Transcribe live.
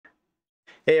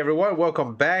Hey everyone,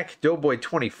 welcome back.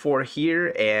 Doughboy24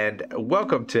 here, and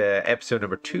welcome to episode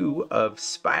number 2 of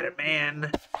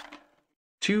Spider-Man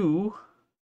 2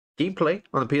 gameplay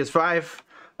on the PS5.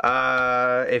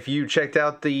 If you checked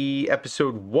out the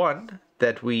episode 1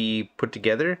 that we put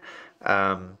together,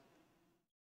 it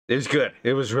was good.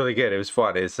 It was really good. It was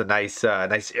fun. It's a nice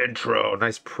intro,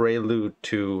 nice prelude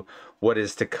to what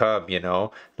is to come, you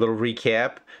know. Little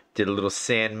recap. Did a little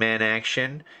Sandman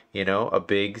action, you know, a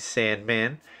big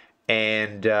Sandman.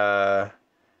 And, got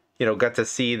to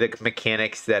see the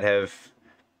mechanics that have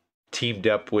teamed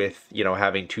up with,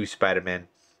 having two Spider-Men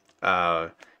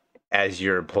as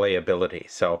your playability.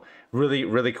 So really,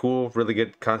 really cool, really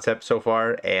good concept so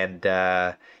far. And,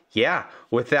 yeah,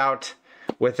 without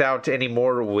any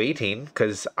more waiting,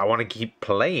 because I want to keep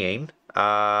playing,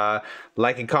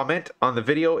 like and comment on the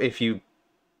video if you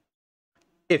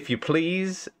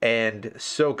please, and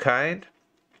so kind,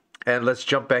 and let's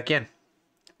jump back in.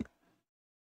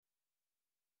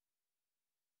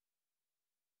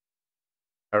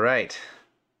 All right,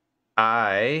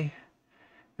 I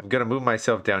am gonna move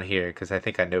myself down here because I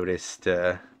think I noticed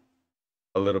a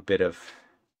little bit of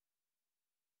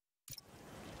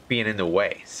being in the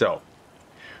way. So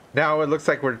now it looks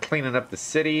like we're cleaning up the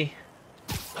city.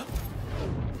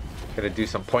 Gonna do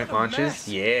some point launches.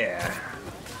 Yeah.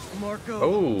 Marco.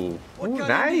 Oh,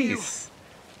 nice.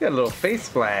 You got a little face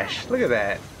splash. Look at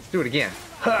that. Let's do it again.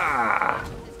 Ha!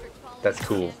 That's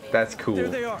cool. That's cool. There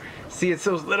they are. See, it's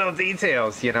those little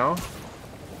details, you know?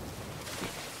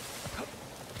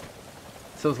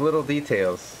 It's those little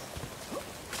details.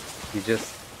 You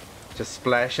just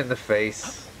splash in the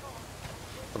face.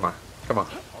 Come on. Come on.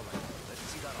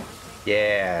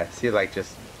 Yeah. See, it like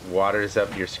just waters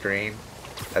up your screen.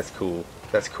 That's cool.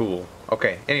 That's cool.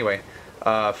 Okay, anyway.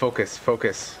 Focus.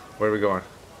 Where are we going?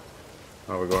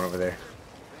 Oh, we're going over there.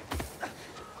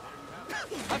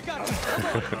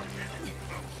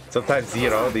 Sometimes,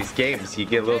 these games, you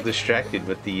get a little distracted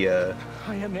with the,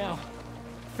 I am now.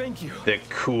 Thank you. The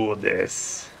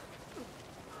coolness.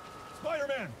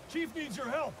 Spider-Man, Chief needs your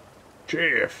help.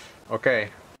 Chief. Okay.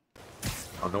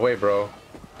 On the way, bro.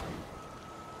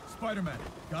 Spider-Man,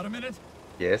 got a minute?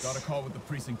 Yes. Got a call with the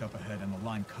precinct up ahead and the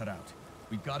line cut out.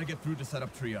 We gotta get through to set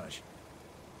up triage.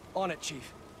 On it,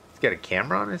 Chief. He's got a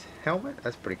camera on his helmet?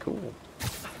 That's pretty cool.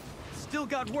 Still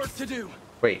got work to do.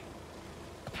 Wait.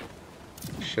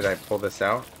 Should I pull this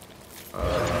out?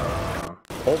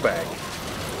 Pull back.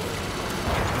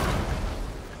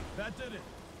 That did it.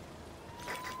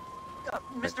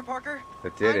 Mr. Parker?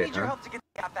 That did it, I need your huh? help to get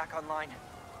the app back online.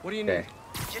 What do you need?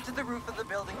 Get to the roof of the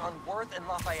building on Worth and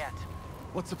Lafayette.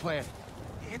 What's the plan?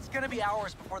 It's gonna be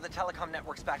hours before the telecom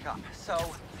network's back up, so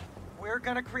we're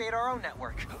gonna create our own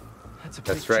network.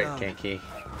 That's right, Kanky.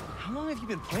 How long have you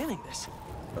been planning this?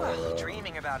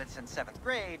 Dreaming about it since 7th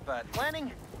grade, but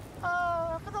planning?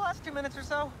 For the last 2 minutes or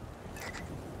so.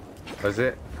 Was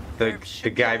it? The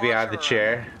guy behind the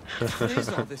chair? What is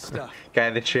all this stuff? Guy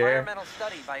in the chair? Environmental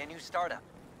study by a new startup.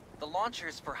 The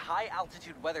launcher's for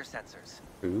high-altitude weather sensors.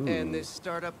 Ooh. And this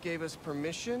startup gave us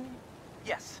permission?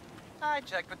 Yes. I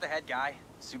checked with the head guy.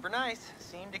 Super nice.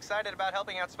 Seemed excited about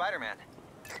helping out Spider-Man.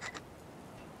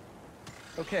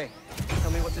 Okay,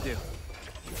 tell me what to do.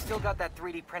 You've still got that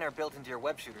 3D printer built into your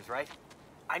web shooters, right?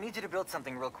 I need you to build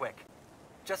something real quick.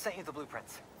 Just sent you the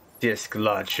blueprints. Disk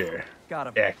launcher. Got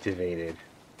him. Activated.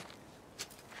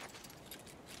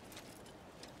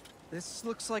 This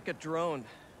looks like a drone.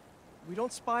 We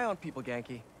don't spy on people,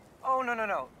 Genki. Oh,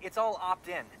 no. It's all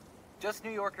opt-in. Just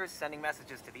New Yorkers sending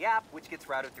messages to the app, which gets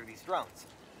routed through these drones,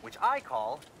 which I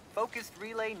call Focused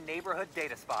Relay Neighborhood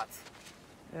Data Spots.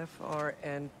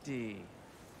 FRND.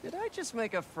 Did I just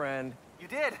make a friend? You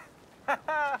did!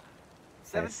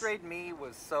 7th grade me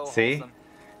was so See? wholesome.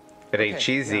 It ain't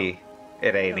cheesy.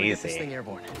 It ain't Gotta get this thing easy.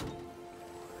 airborne.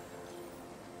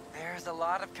 There's a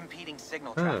lot of competing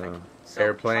signal traffic. So try to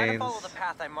Airplanes. follow the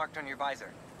path I marked on your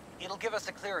visor. It'll give us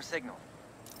a clearer signal.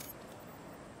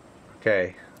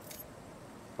 Okay.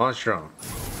 Launch drone.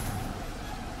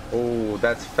 Oh,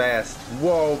 that's fast.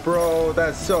 Whoa, bro,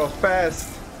 that's so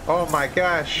fast. Oh my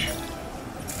gosh.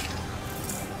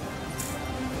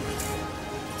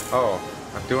 Oh,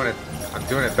 I'm doing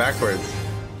it backwards.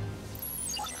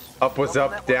 Up was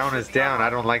up, down is down. I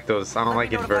don't like those. I don't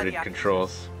like inverted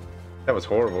controls. That was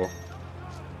horrible.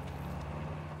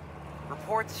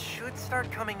 Reports should start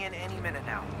coming in any minute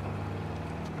now.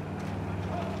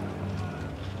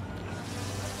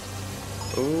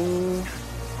 Ooh.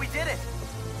 We did it!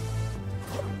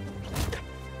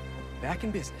 Back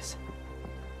in business.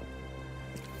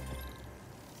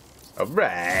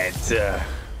 Alright.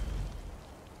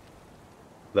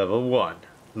 Level 1.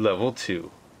 Level 2.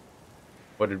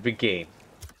 What did we gain?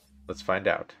 Let's find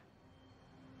out.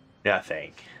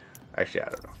 Nothing. Actually, I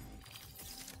don't know.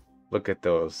 Look at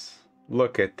those.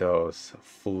 Look at those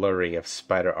flurry of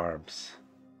spider arms.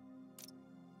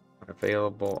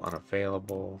 Unavailable,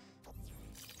 unavailable.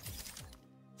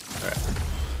 Alright.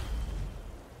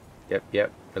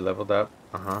 Yep, we're leveled up.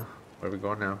 Uh-huh. Where are we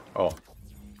going now? Oh.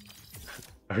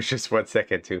 I was just 1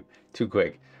 second too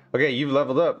quick. Okay, you've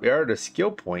leveled up. You're at a skill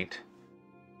point.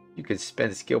 You can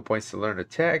spend skill points to learn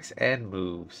attacks and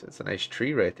moves. That's a nice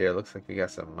tree right there. Looks like we got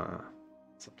some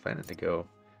planet to go.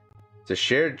 It's a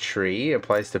shared tree.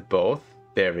 Applies to both.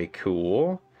 Very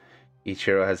cool. Each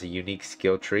hero has a unique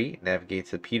skill tree. Navigate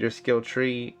to Peter skill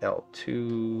tree.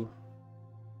 L2.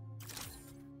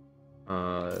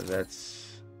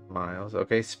 That's Miles.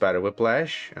 Okay, Spider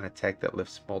Whiplash. An attack that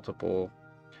lifts multiple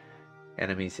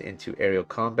enemies into aerial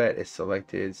combat is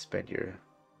selected. Spend your...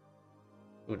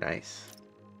 Ooh, nice.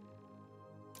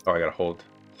 Oh, I gotta hold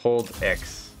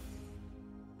X.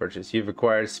 Purchase. You've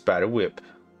acquired Spider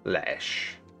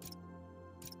Whiplash.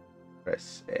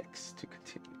 Press X to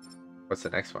continue. What's the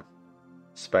next one?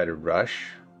 Spider Rush.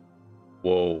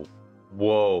 Whoa.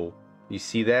 Whoa. You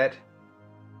see that?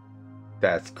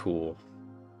 That's cool.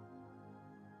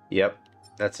 Yep.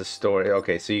 That's a story.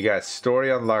 Okay, so you got story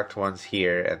unlocked ones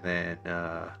here, and then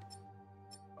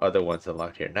other ones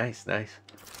unlocked here. Nice, nice.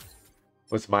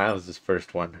 What's Miles'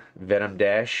 first one? Venom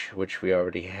Dash, which we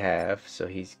already have. So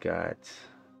he's got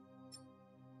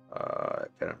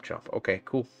Venom Jump. Okay,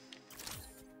 cool.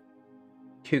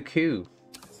 Cuckoo.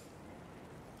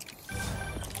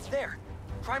 There.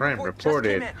 Crime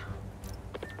reported.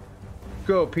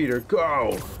 Go, Peter,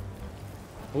 go!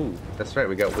 Ooh, that's right,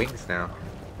 we got wings now.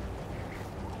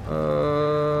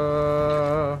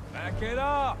 Back it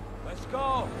up. Let's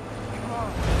go. Come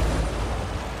on.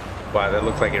 Wow, that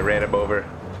looks like it ran him over.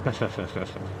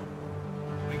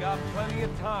 We got plenty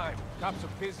of time. Cops are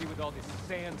busy with all this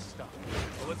sand stuff.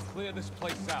 So let's clear this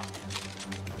place out.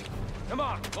 Come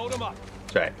on, load them up.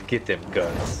 That's right, get them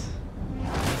guns.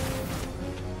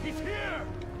 He's here.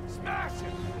 Smash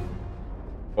him.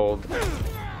 Hold.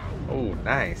 Oh,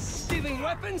 nice. Stealing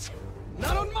weapons?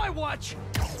 Not on my watch!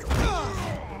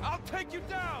 I'll take you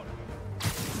down.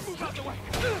 Move out the way.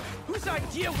 Whose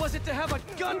idea was it to have a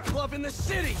gun club in the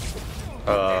city?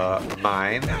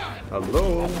 Mine.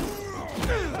 Hello.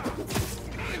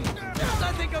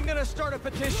 I think I'm gonna start a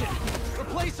petition.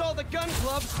 Replace all the gun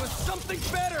clubs with something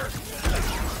better.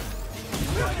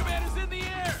 Spider-Man is in the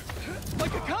air.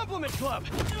 Like a compliment club.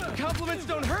 Compliments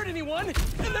don't hurt anyone,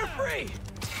 and they're free.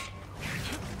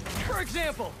 For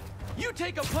example, you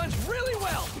take a punch really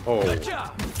well. Oh. Good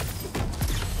job.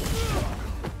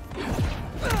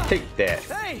 Take that.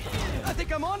 Hey, I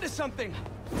think I'm onto something.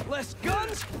 Less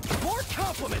guns, more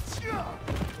compliments. Yeah,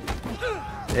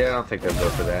 I don't think they'll go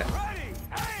for that. Ready.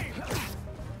 Aim.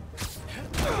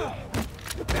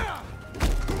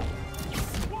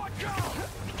 Watch out.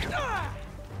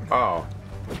 Oh.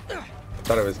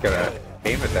 Thought I was gonna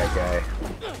aim at that guy.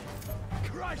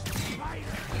 Crush the spider.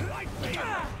 Like me.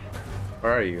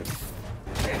 Where are you?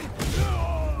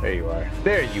 There you are.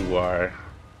 There you are.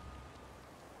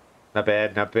 Not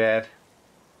bad, not bad.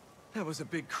 That was a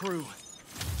big crew.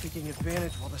 Taking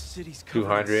advantage while the city's covered in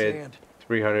 200, sand.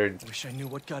 300. Wish I knew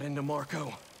what got into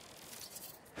Marco.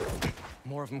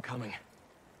 More of them coming.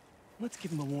 Let's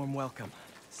give him a warm welcome.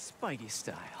 Spidey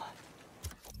style.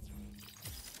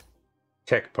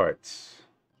 Tech parts.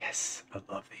 Yes, I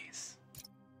love these.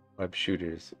 Web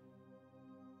shooters.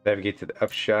 Navigate to the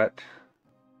upshot.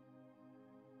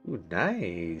 Ooh,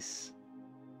 nice.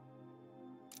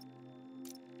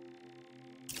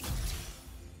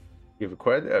 You've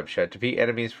acquired the upshot. Defeat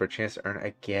enemies for a chance to earn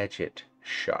a gadget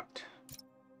shot.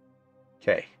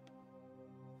 Okay.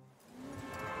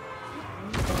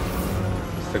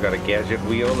 Still got a gadget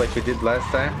wheel like we did last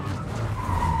time.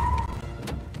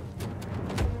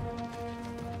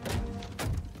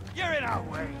 You're in our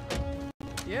way.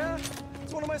 Yeah,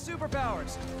 it's one of my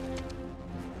superpowers.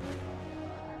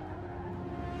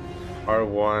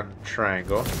 R1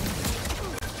 triangle.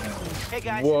 Hey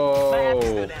guys, Whoa. my app is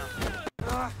still down.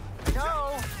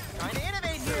 No, trying to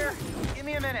innovate here. Give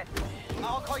me a minute.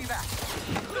 I'll call you back.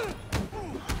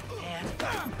 Man,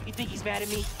 you think he's mad at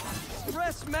me?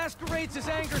 Stress masquerades as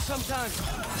anger sometimes.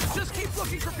 Just keep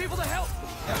looking for people to help.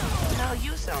 No,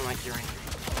 you sound like you're angry.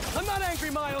 I'm not angry,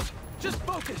 Miles. Just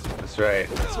focused. That's right.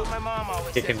 That's what my mom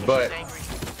always Kicking says when butt. she's angry.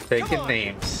 Taking Come on.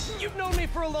 names. You've known me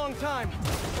for a long time.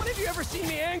 When have you ever seen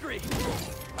me angry?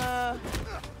 I'm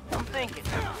thinking.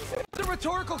 It's a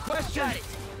rhetorical question. Got it.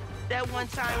 That one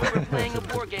time we were playing a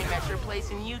board game at your place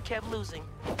and you kept losing.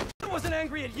 I wasn't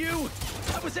angry at you.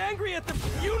 I was angry at the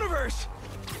universe.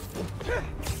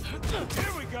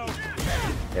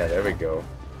 Yeah, there we go.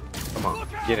 Come on,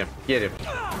 get him, get him.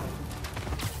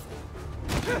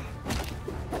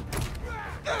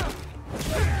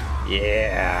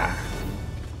 Yeah.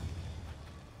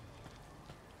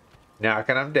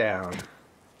 Knocking him down.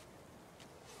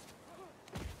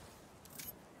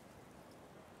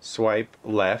 Swipe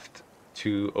left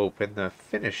to open the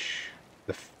finish.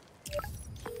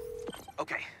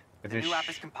 Okay, the Finish. new app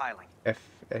is compiling.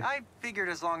 I figured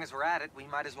as long as we're at it, we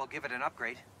might as well give it an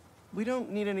upgrade. We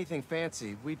don't need anything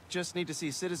fancy. We just need to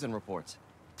see citizen reports.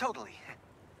 Totally.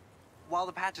 While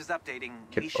the patch is updating,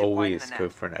 Can we should widen always the go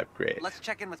net. for an upgrade. Let's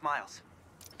check in with Miles.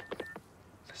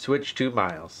 Switch to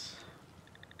Miles.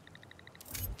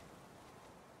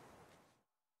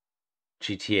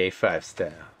 GTA 5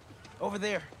 style. Over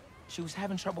there. She was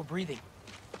having trouble breathing.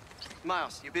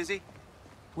 Miles, you busy?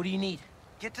 What do you need?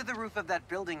 Get to the roof of that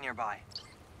building nearby.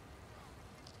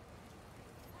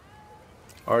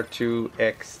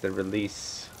 R2X, the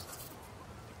release.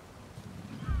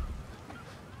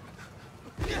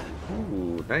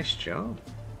 Ooh, nice jump.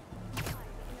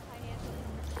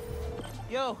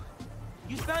 Yo,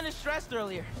 you sounded stressed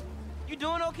earlier. You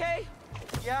doing okay?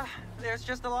 Yeah, there's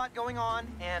just a lot going on,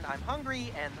 and I'm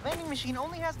hungry, and the vending machine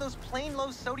only has those plain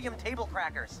low-sodium table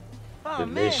crackers. Oh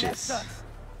man, that Delicious. sucks.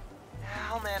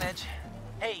 I'll manage.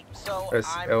 Hey, so Press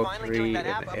I'm finally doing L3 that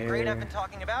app in upgrade air. I've been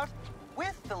talking about,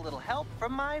 with a little help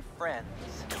from my friends.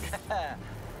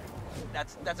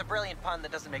 That's a brilliant pun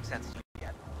that doesn't make sense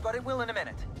yet, but it will in a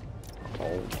minute.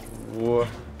 Oh.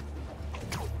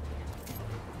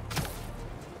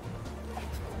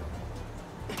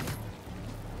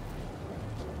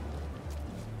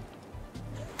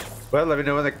 Well, let me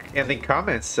know in the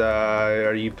comments.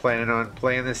 Are you planning on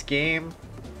playing this game?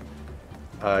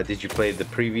 Did you play the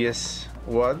previous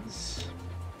ones?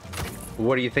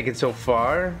 What are you thinking so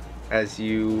far as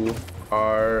you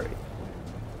are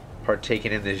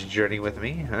partaking in this journey with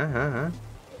me?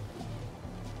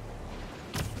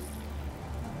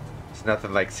 It's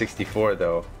nothing like 64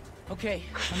 though. Okay,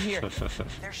 I'm here.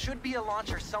 There should be a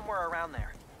launcher somewhere around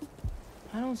there.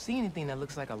 I don't see anything that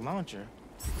looks like a launcher.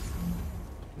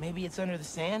 Maybe it's under the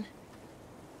sand?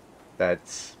 That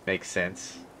makes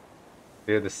sense.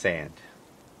 Clear the sand.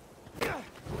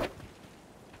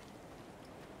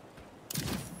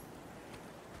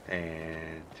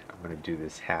 And I'm gonna do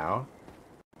this how?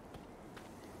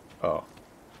 Oh.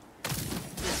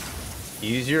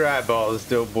 Use your eyeballs,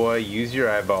 dope boy. Use your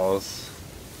eyeballs.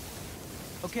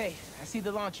 Okay, I see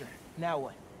the launcher. Now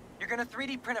what? You're gonna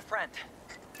 3D print a friend.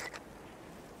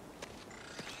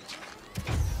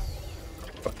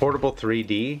 A portable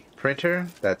 3D printer?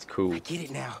 That's cool. I get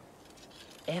it now.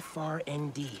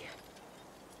 FRND.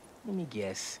 Let me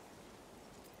guess.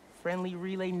 Friendly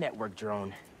Relay Network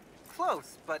drone.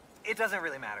 Close, but it doesn't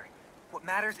really matter. What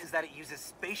matters is that it uses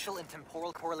spatial and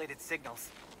temporal correlated signals.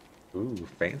 Ooh,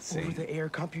 fancy. Over-the-air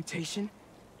computation?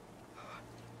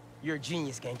 You're a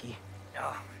genius, Genki.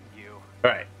 Oh, you.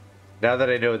 Alright. Now that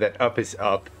I know that up is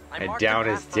up I and marked down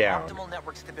the is path for down, optimal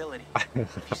network stability.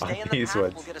 If you stay in on the these path,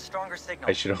 ones, we'll get a stronger signal.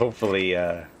 I should hopefully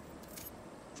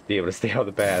be able to stay on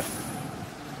the path.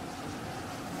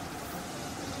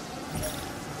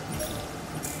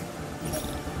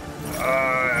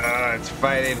 It's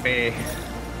fighting me.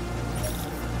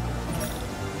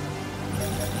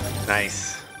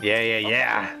 Nice.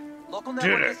 Yeah. Local Did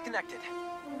network it. disconnected.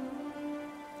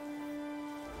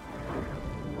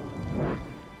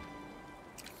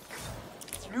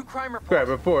 New crime report. Grab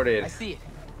reported. I see it.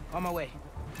 On my way.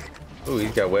 Ooh,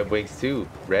 he's got web wings too.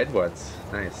 Red ones.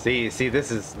 Nice. See, this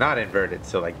is not inverted.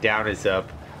 So like down is up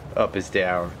is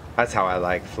down. That's how I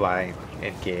like flying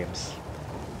in games.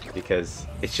 Because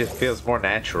it just feels more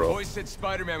natural. Boys said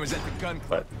Spiderman was at the gun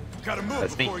club. But Gotta move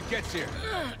that's me. before he gets here.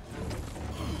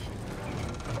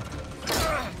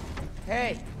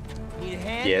 Hey, need a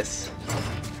hand? Yes.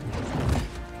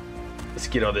 Let's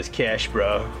get all this cash,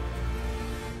 bro.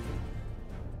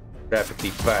 Rapidly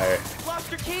fire. Lost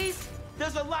your keys?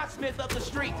 There's a locksmith up the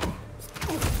street.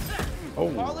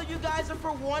 Oh. All of you guys are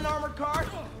for one armored car?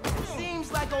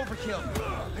 Seems like overkill.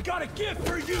 I got a gift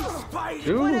for you,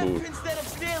 Spidey! What if Ooh. instead of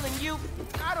stealing you,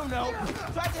 I don't know,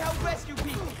 tried to help rescue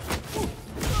people?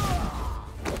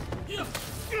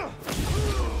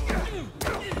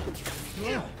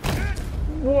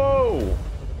 Whoa!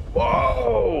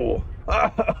 Whoa!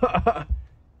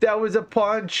 That was a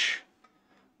punch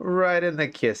right in the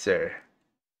kisser.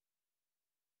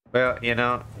 Well, you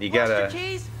know, you Lost your gotta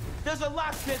keys? There's a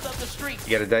locksmith up the street.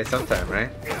 die sometime,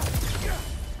 right?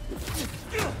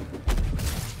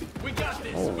 We got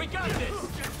this. We got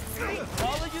this.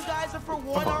 All of you guys are for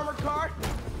one armored car?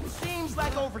 Seems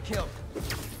like overkill.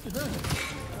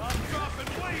 I'm dropping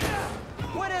weight!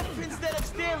 What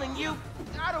you,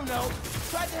 I don't know,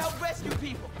 tried to help rescue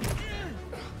people.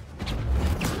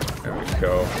 There we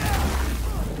go.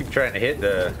 Keep trying to hit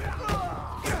the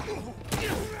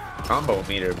combo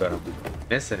meter, but I'm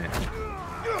missing it.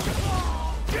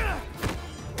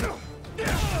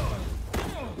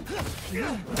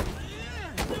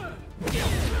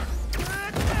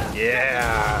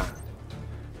 Yeah.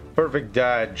 Perfect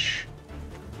dodge.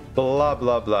 Blah,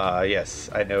 blah, blah. Yes,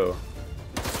 I know.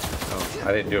 Oh,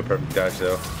 I didn't do a perfect dodge,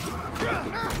 though.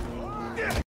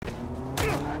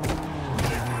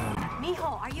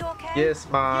 Mijo, are you okay? Yes,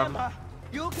 Yeah, Mom. Ma.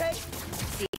 You okay?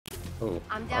 Oh,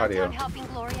 I'm downtown audio. helping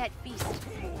Gloria at Feast.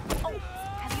 Oh,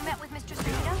 have you met with Mr.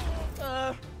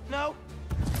 Serena? No.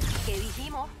 Que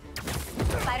dijimos.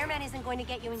 Spiderman isn't going to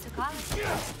get you into college.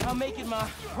 I'll make it, Ma.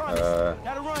 Promise.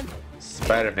 Gotta run.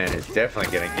 Spider-Man is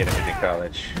definitely gonna get him into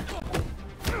college.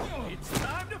 It's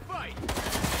time to fight.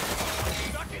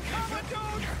 Stuck in combat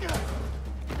zone.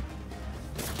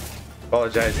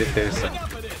 Apologize if there's some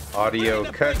audio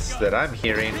cuts that I'm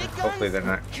hearing. Hopefully they're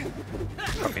not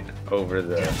coming over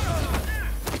the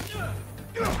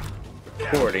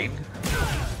recording.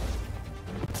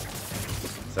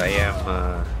 So I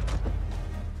am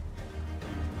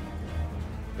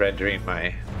rendering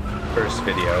my first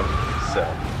video, so.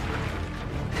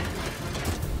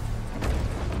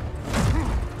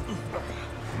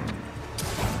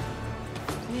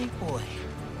 Big boy.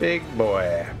 Big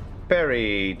boy.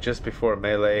 Parry just before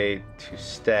melee to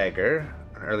stagger.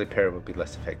 An early parry would be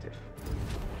less effective.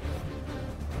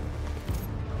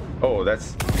 Oh,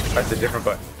 that's a different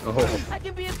button. Oh, I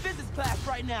can be in physics class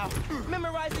right now,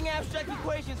 memorizing abstract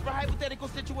equations for hypothetical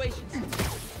situations.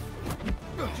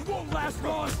 You won't last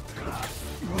long.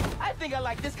 I think I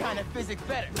like this kind of physics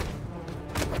better.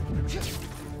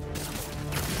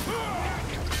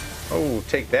 oh,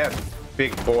 take that,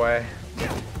 big boy.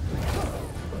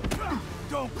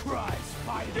 Don't cry,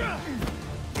 Spider.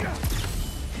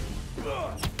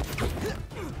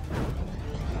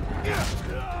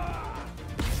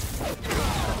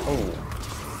 Oh,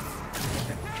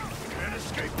 Can't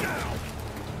escape now.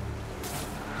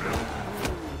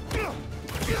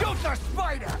 Shoot the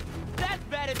spider! That's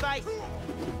bad advice.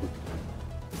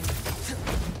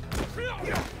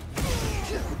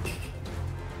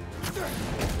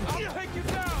 I'll take you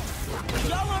down.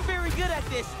 Y'all aren't very good at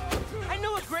this. I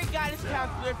know a great guidance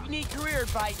counselor if you need career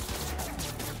advice.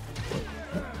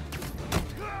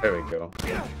 there we go.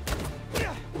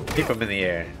 Keep him in the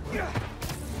air.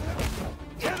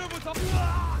 Hit him with a...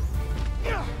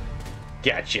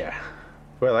 Gotcha.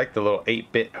 Well, I like the little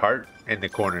 8-bit heart in the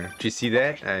corner. Did you see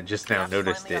that? I just now Maps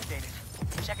noticed finally it.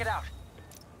 updated. Check it out.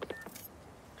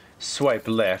 Swipe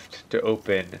left to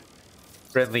open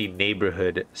friendly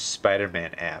neighborhood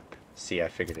Spider-Man app. See, I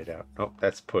figured it out. Nope,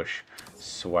 that's push.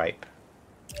 Swipe.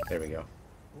 There we go.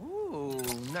 Ooh,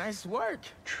 nice work.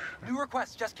 New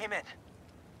request just came in.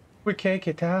 We can't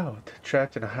get out.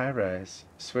 Trapped in a high-rise.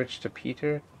 Switch to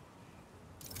Peter.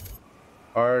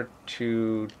 R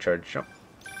to charge jump.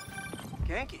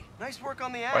 Genki, nice work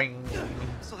on the app. Boing.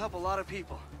 This'll help a lot of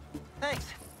people. Thanks.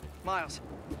 Miles,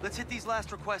 let's hit these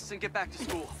last requests and get back to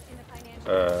school.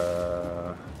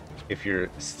 If you're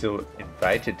still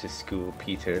invited to school,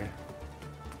 Peter.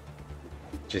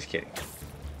 Just kidding.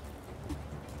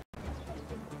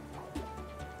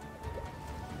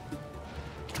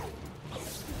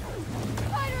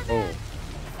 Oh,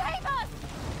 Save us!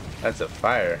 that's a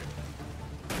fire.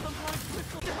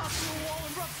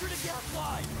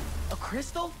 A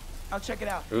crystal? I'll check it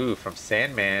out. Ooh, from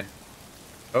Sandman.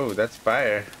 Oh, that's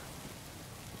fire.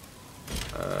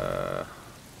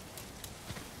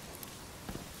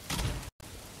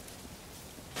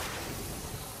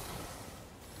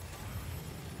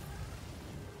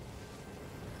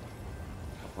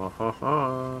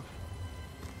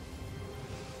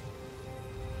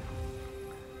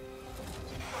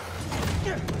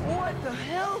 What the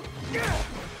hell?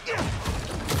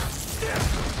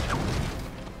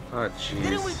 Oh,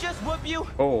 Didn't we jeez. just whoop you?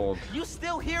 Hold. You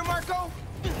still here, Marco?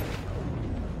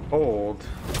 Hold.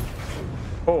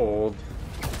 Hold.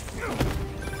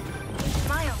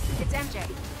 Miles, it's MJ.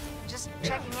 Just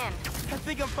checking in. I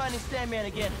think I'm finding Sandman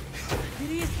again. Did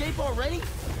he escape already?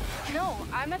 No,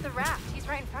 I'm at the raft. He's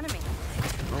right in front of me.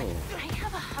 Oh. I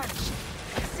have a hunch.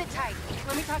 Sit tight.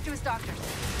 Let me talk to his doctors.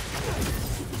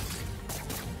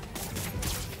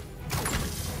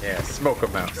 Yeah, smoke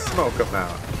him out. Smoke him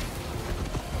out.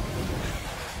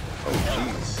 Oh,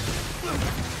 jeez.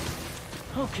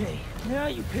 Okay, now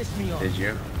you pissed me off. Did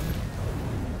you?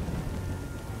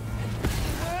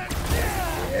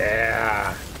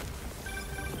 Yeah.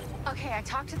 Okay, I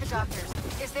talked to the doctors.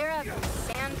 Is there a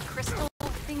sand crystal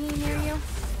thingy near you?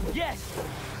 Yes!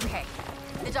 Okay.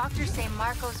 The doctors say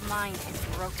Marco's mind is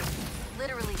broken.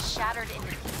 Literally shattered into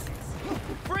pieces.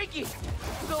 Freaky!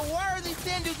 So why are these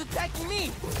sand dudes attacking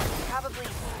me? Probably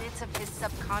bits of his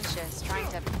subconscious trying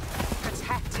to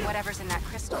protect whatever's in that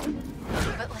crystal.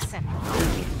 But listen,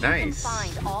 if you can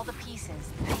find all the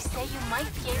pieces, they say you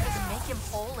might be able to make him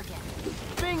whole again.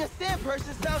 Being a sand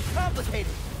person sounds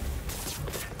complicated.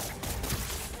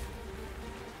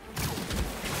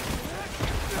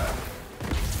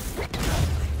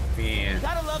 Man.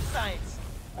 Gotta love science.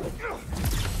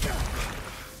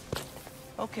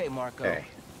 Okay, Marco. Okay.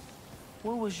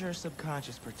 What was your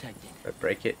subconscious protecting? I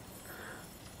break it.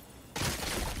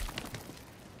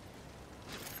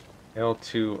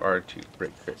 L2, R2,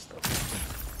 break crystal.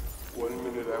 1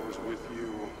 minute I was with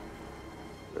you,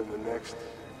 and the next,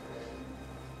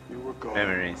 you were gone.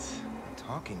 Memories.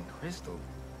 Talking crystal.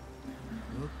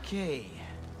 Okay.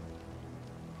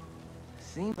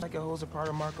 Seems like it holds a part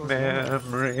of Marco's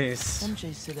memories.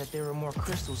 MJ said that there were more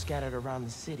crystals scattered around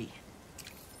the city.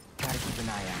 Gotta keep an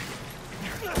eye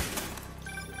out.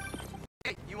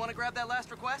 Hey, you want to grab that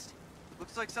last request?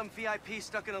 Looks like some VIP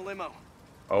stuck in a limo.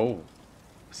 Oh,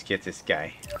 let's get this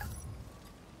guy.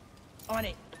 On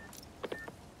it.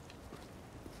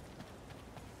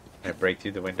 Can I break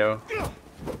through the window?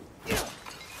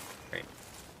 Wait,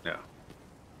 no.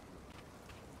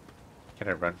 Can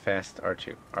I run fast?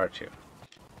 R2, R2.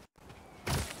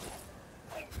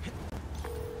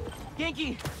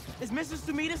 Genki, is Mrs.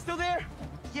 Sumida still there?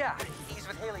 Yeah, he's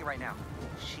with Haley right now.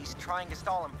 She's trying to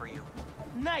stall him for you.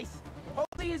 Nice.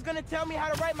 Hopefully he's gonna tell me how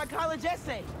to write my college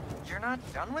essay. You're not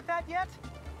done with that yet?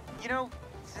 You know,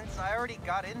 since I already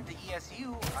got into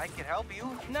ESU, I could help you.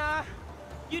 Nah,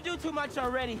 you do too much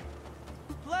already.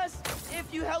 Plus,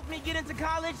 if you help me get into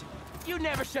college, you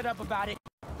never shut up about it.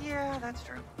 Yeah, that's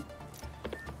true.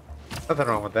 Nothing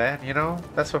wrong with that, you know?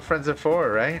 That's what friends are for,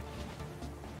 right?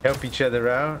 Help each other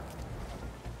out.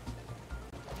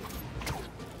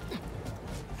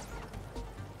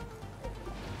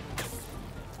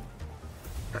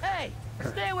 Hey,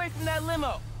 stay away from that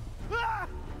limo. Ah!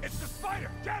 It's the spider!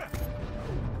 Get him!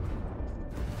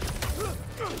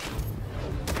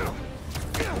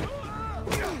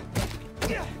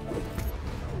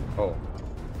 Oh.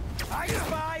 I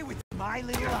spy with my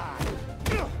little eye.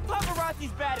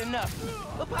 Paparazzi's bad enough,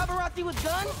 but paparazzi with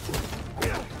guns?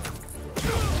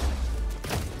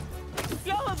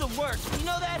 Y'all are the worst, you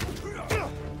know that?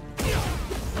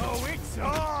 Oh, it's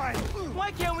on!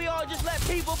 Why can't we all just let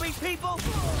people be people?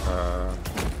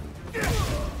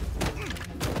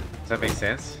 Does that make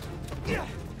sense?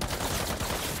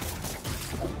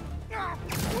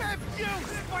 Whip you,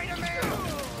 Spider-Man!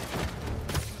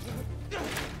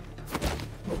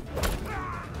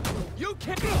 You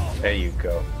can't... There you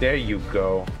go. There you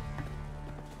go.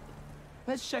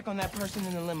 Let's check on that person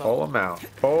in the limo. Pull him out.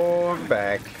 Pull him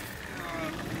back.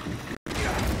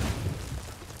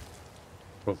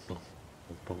 Boom, boom,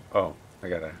 boom, boom. Oh, I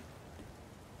gotta...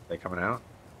 They coming out?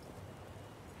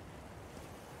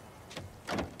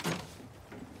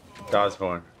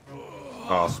 Osborne.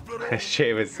 Oh,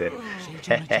 Jameson.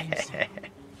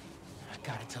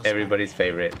 Everybody's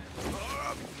favorite.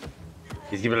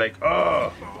 He's gonna be like,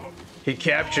 oh, he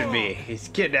captured me. He's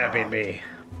kidnapping me.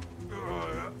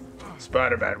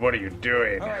 Spider-Man, what are you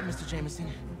doing? All right, Mr.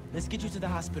 Jameson. Let's get you to the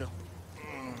hospital.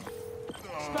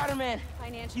 Spider-Man,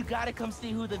 you gotta come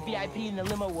see who the VIP in the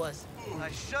limo was. I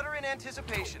shudder in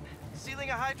anticipation. Sealing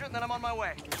a hydrant, then I'm on my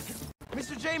way.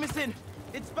 Mr. Jameson,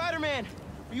 it's Spider-Man.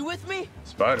 Are you with me?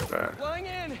 Spider-Man. Flying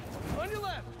in! On your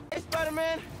left! Hey,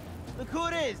 Spider-Man. Look who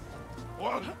it is.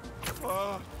 What?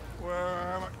 Where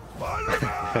am I?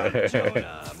 Spider-Man!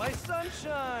 Jonah, my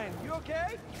sunshine! You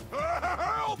okay?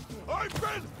 Help! I've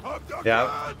been abducted!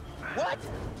 Yeah. What?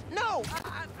 No,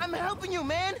 I'm helping you,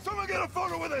 man. Someone get a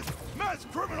photo with this! Mass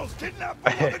criminals kidnapped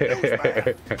me with a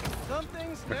newsman! Some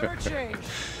things never change.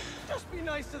 Just be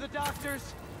nice to the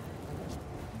doctors.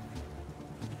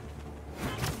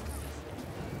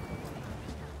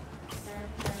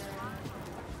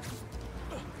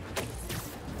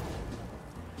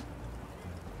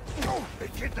 Oh, they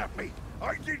kidnapped me!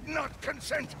 I did not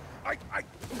consent!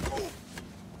 Oh.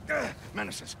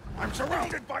 Menaces! I'm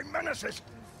surrounded by menaces!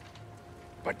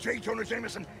 But J. Jonah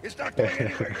Jameson is not going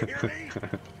anywhere, you hear me?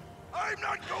 I'm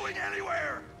not going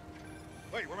anywhere!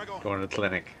 Wait, where am I going? Going to the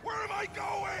clinic. Where am I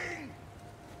going?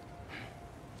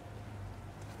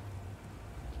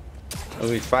 Oh,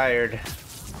 he's fired.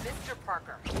 Mr.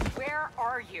 Parker, where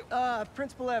are you?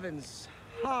 Principal Evans.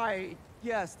 Hi.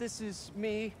 Yes, this is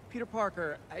me, Peter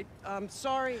Parker. I'm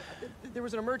sorry. There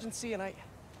was an emergency and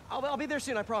I'll be there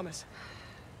soon, I promise.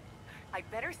 I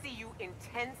better see you in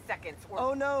 10 seconds or...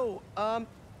 Oh no.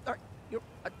 You're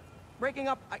breaking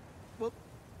up. Well,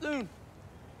 soon.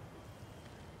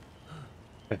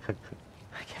 I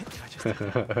just...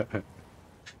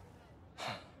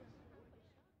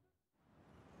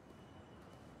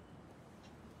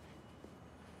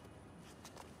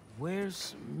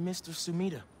 Where's Mr.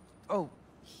 Sumida? Oh,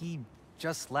 he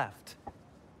just left.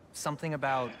 Something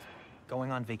about going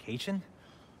on vacation?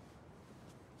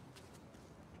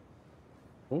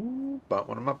 Ooh, bought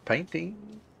one of my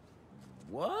paintings.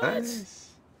 What?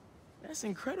 Nice. That's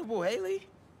incredible, Haley.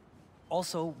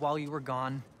 Also, while you were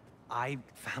gone, I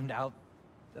found out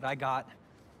that I got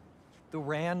the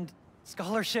Rand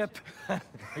scholarship. Are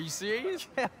you serious?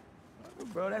 Yeah.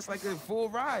 Bro, that's like a full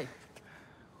ride.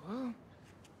 Well,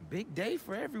 big day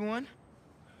for everyone.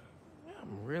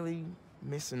 I'm really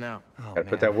missing out. Oh, Gotta man.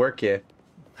 put that work in.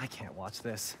 I can't watch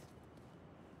this.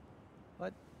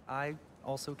 But I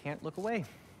also can't look away.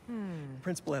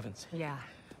 Principal Evans. Yeah.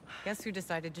 Guess who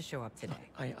decided to show up today?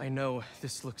 I know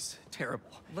this looks terrible.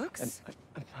 Looks?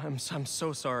 And I'm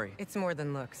so sorry. It's more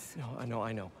than looks. No,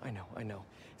 I know. And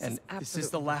this is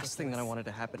absolutely the last thing that I ridiculous. wanted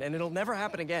to happen, and it'll never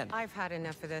happen again. I've had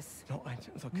enough of this. No,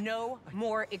 look. No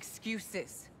more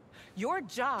excuses. Your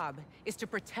job is to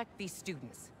protect these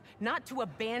students, not to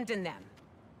abandon them.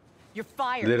 You're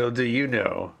fired. Little do you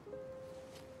know.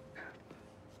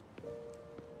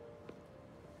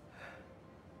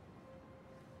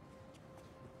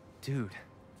 Dude,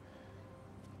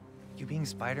 you being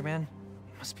Spider-Man,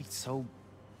 it must be so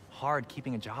hard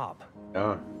keeping a job.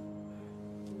 Oh.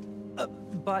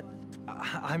 But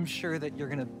I'm sure that you're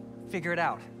gonna figure it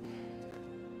out.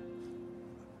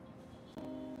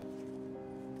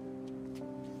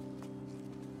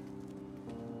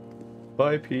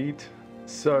 Bye, Pete.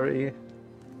 Sorry.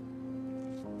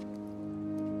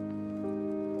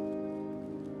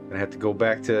 Gonna have to go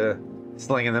back to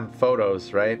slinging them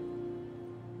photos, right?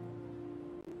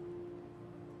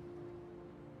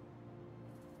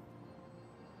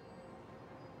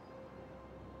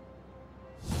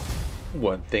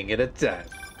 One thing at a time.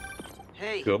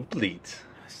 Hey, Complete.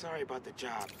 sorry about the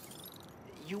job.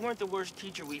 You weren't the worst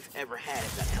teacher we've ever had,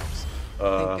 if that helps.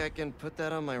 Think I can put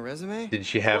that on my resume? Did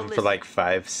she have Well, him for like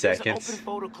 5 There's seconds? an open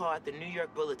photo call at the New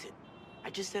York Bulletin. I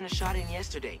just sent a shot in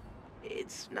yesterday.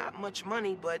 It's not much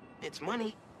money, but it's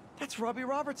money. That's Robbie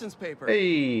Robertson's paper.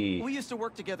 Hey, We used to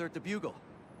work together at the Bugle.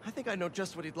 I think I know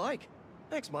just what he'd like.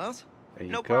 Thanks, Miles. there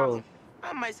you No go. problem.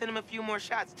 I might send him a few more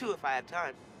shots, too, if I have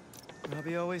time.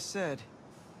 Robbie always said,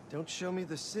 don't show me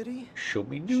the city, Show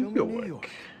me show New me York. New York.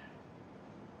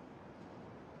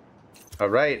 All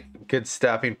right, good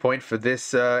stopping point for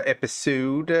this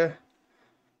episode.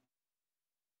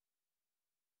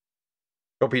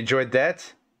 Hope you enjoyed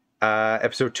that.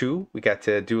 Episode 2, we got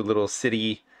to do a little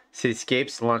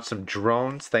cityscapes, launch some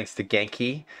drones thanks to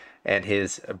Genki and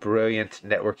his brilliant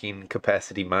networking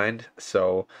capacity mind.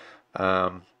 So,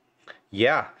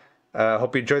 yeah,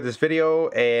 hope you enjoyed this video,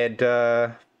 and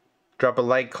drop a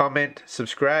like, comment,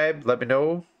 subscribe. Let me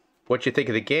know what you think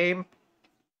of the game.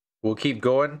 We'll keep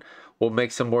going. We'll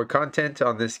make some more content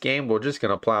on this game. We're just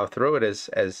gonna plow through it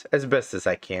as best as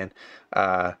I can.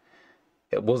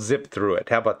 We'll zip through it.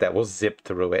 How about that? We'll zip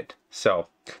through it. So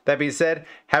that being said,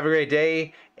 have a great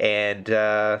day, and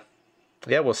yeah,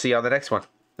 we'll see you on the next one.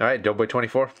 All right, Doughboy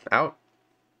 24 out.